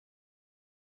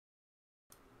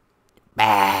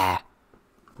Bah.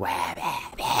 Wah,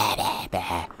 bah, bah, bah,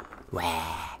 bah.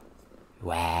 Wah.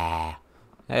 Wah.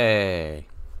 Hey.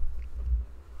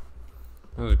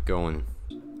 How's it going?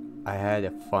 I had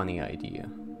a funny idea.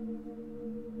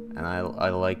 And I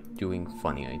like doing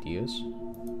funny ideas.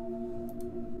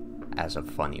 As a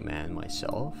funny man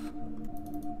myself.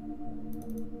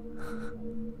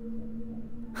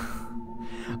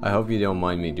 I hope you don't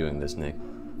mind me doing this, Nick.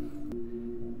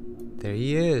 There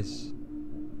he is.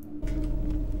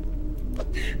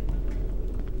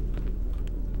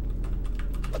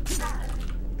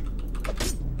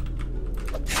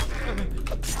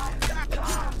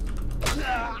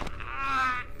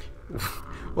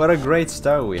 What a great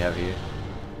start we have here.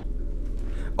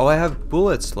 Oh, I have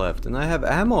bullets left, and I have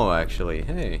ammo actually.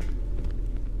 Hey.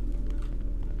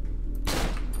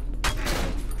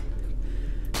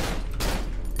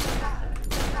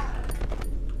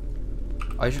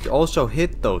 I should also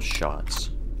hit those shots.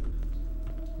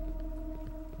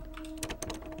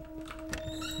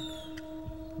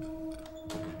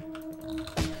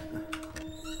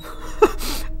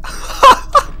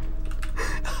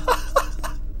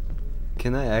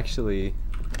 Can I actually...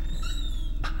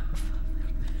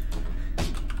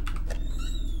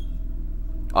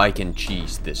 I can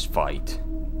cheese this fight.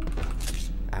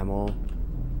 Ammo.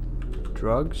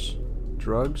 Drugs?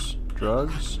 Drugs?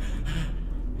 Drugs?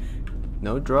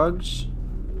 No drugs?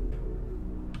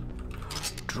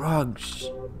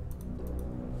 Drugs!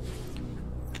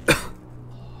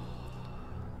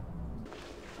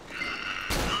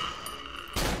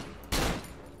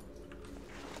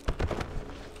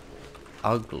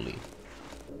 Ugly.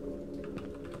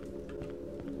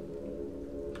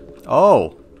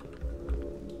 Oh!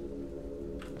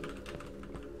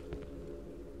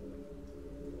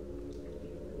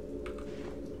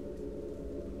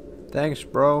 Thanks,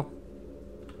 bro.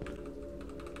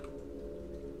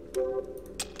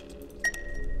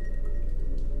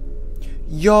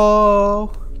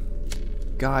 Yo!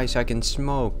 Guys, I can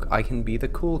smoke. I can be the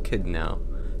cool kid now.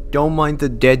 Don't mind the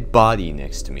dead body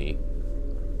next to me.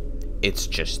 It's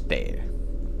just there.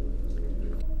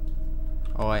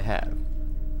 Oh, I have.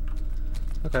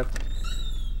 Okay.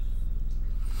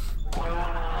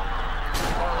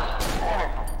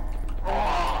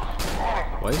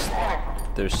 What is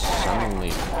that? There's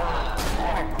suddenly...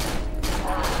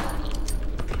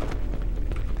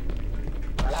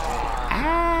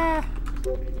 Ah!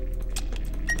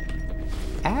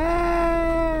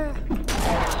 Ah!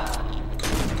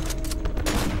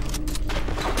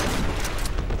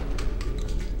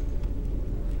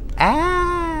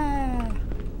 Ah!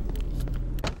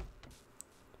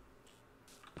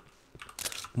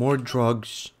 More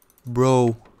drugs,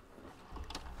 bro.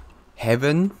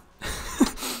 Heaven?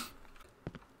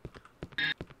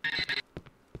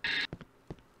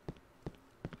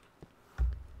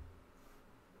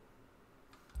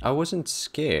 I wasn't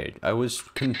scared. I was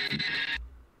confused.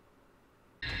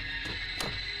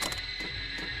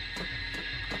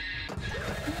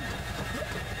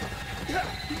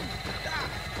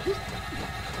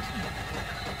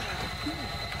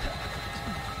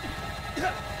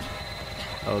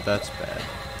 Oh, that's bad.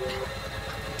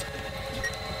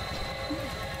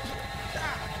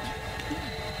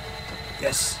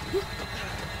 Yes!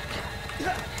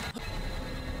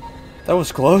 That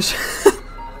was close.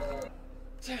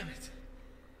 Damn it!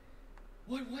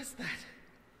 What was that?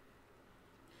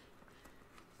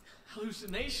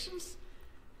 Hallucinations?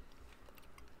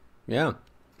 Yeah.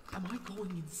 Am I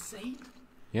going insane?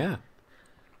 Yeah.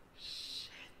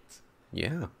 Shit.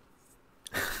 Yeah.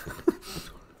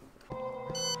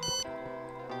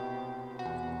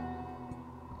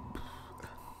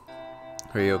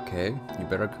 Are you okay? You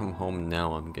better come home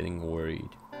now, I'm getting worried.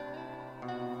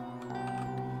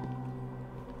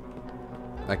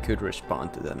 I could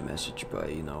respond to that message, but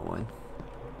you know what?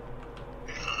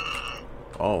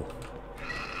 Oh.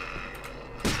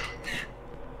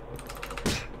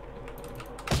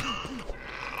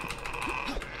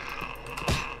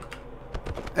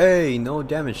 Hey, no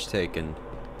damage taken.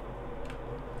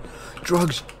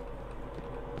 Drugs!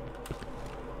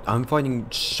 I'm finding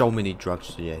so many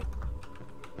drugs today.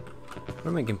 We're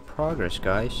making progress,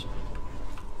 guys.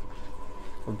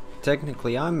 Well,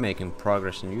 technically I'm making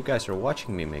progress and you guys are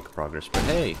watching me make progress, but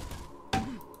hey.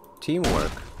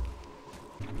 Teamwork.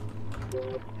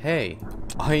 Hey,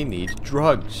 I need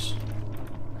drugs.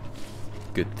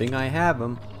 Good thing I have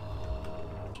them.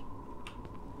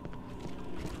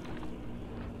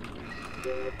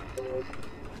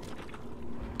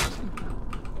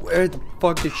 Where the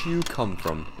fuck did you come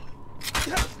from?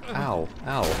 Ow,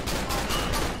 ow.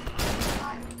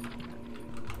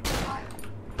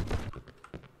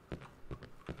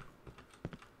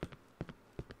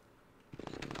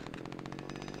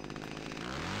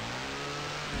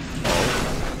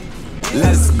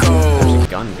 Let's go. There's a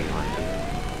gun behind him.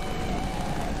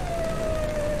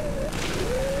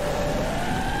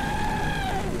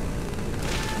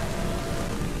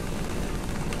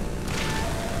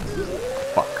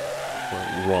 Fuck.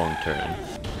 Wrong turn.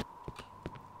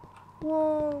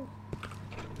 Whoa.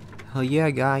 Hell yeah,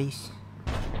 guys.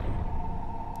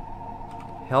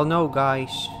 Hell no,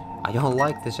 guys. I don't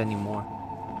like this anymore.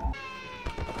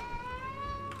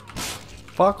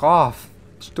 Fuck off.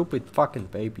 Stupid fucking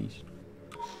babies.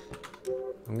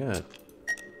 I'm gonna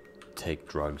take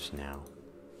drugs now.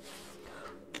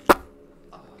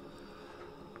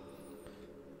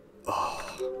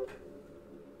 Oh.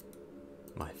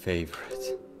 My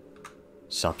favorite.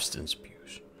 Substance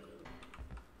abuse.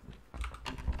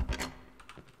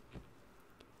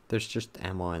 There's just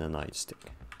ammo and a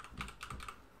nightstick.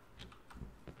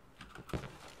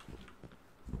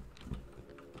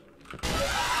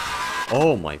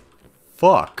 Oh my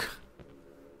fuck.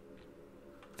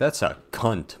 That's a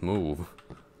cunt move.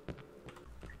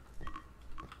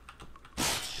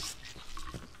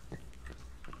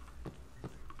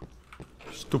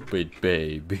 Stupid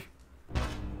baby.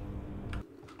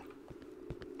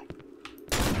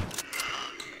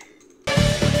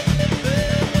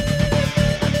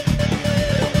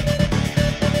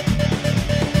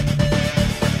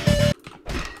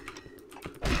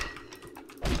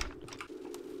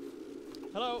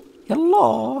 Hello?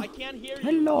 Hello. I can't hear you.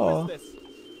 Hello. Who is this?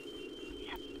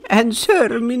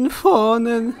 Answer min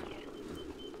phone.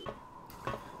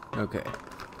 Okay.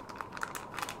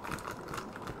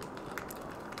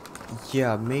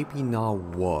 Yeah, maybe not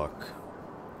walk.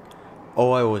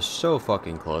 Oh, I was so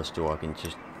fucking close to walking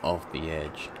just off the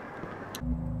edge.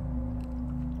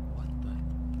 What the?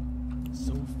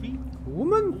 Sophie?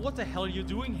 Woman? What the hell are you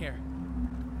doing here?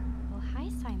 Well, hi,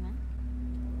 Simon.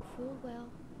 Full well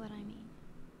what I mean.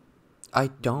 I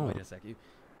Wait don't. a sec. You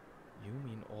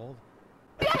mean all?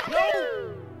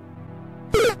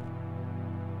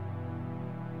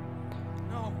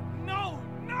 No! No!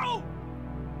 No! No!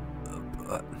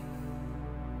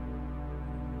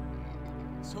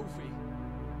 Sophie.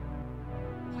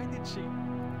 Why did she?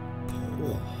 What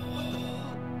the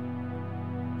fuck?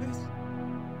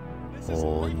 This isn't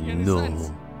Oh making any no.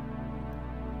 sense.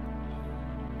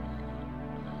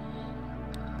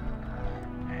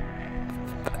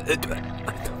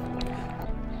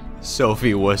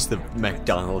 Sophie was the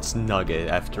McDonald's nugget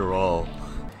after all.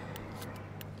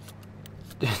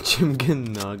 Chimkin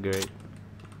nugget.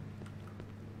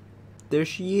 There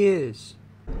she is.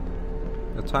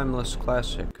 A timeless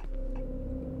classic.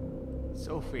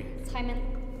 Sophie, Simon,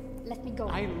 let me go.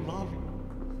 I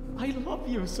love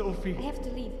you, Sophie. I have to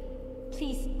leave.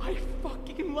 Please, I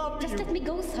fucking love just you. let me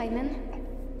go, Simon.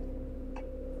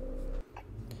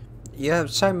 Yeah,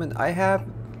 Simon, I have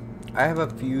a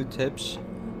few tips.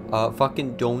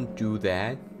 Fucking don't do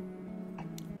that.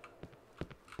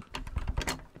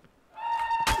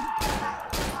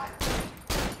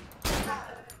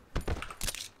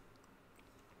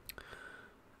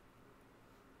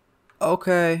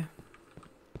 Okay.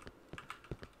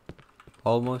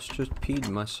 Almost just peed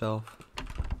myself.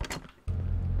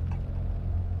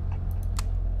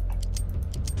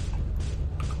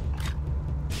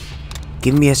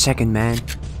 Give me a second, man.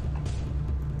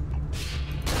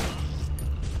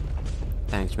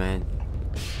 Thanks, man.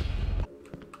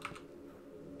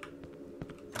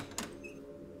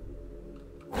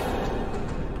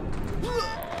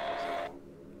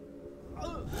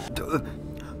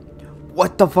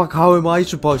 What the fuck? How am I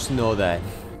supposed to know that?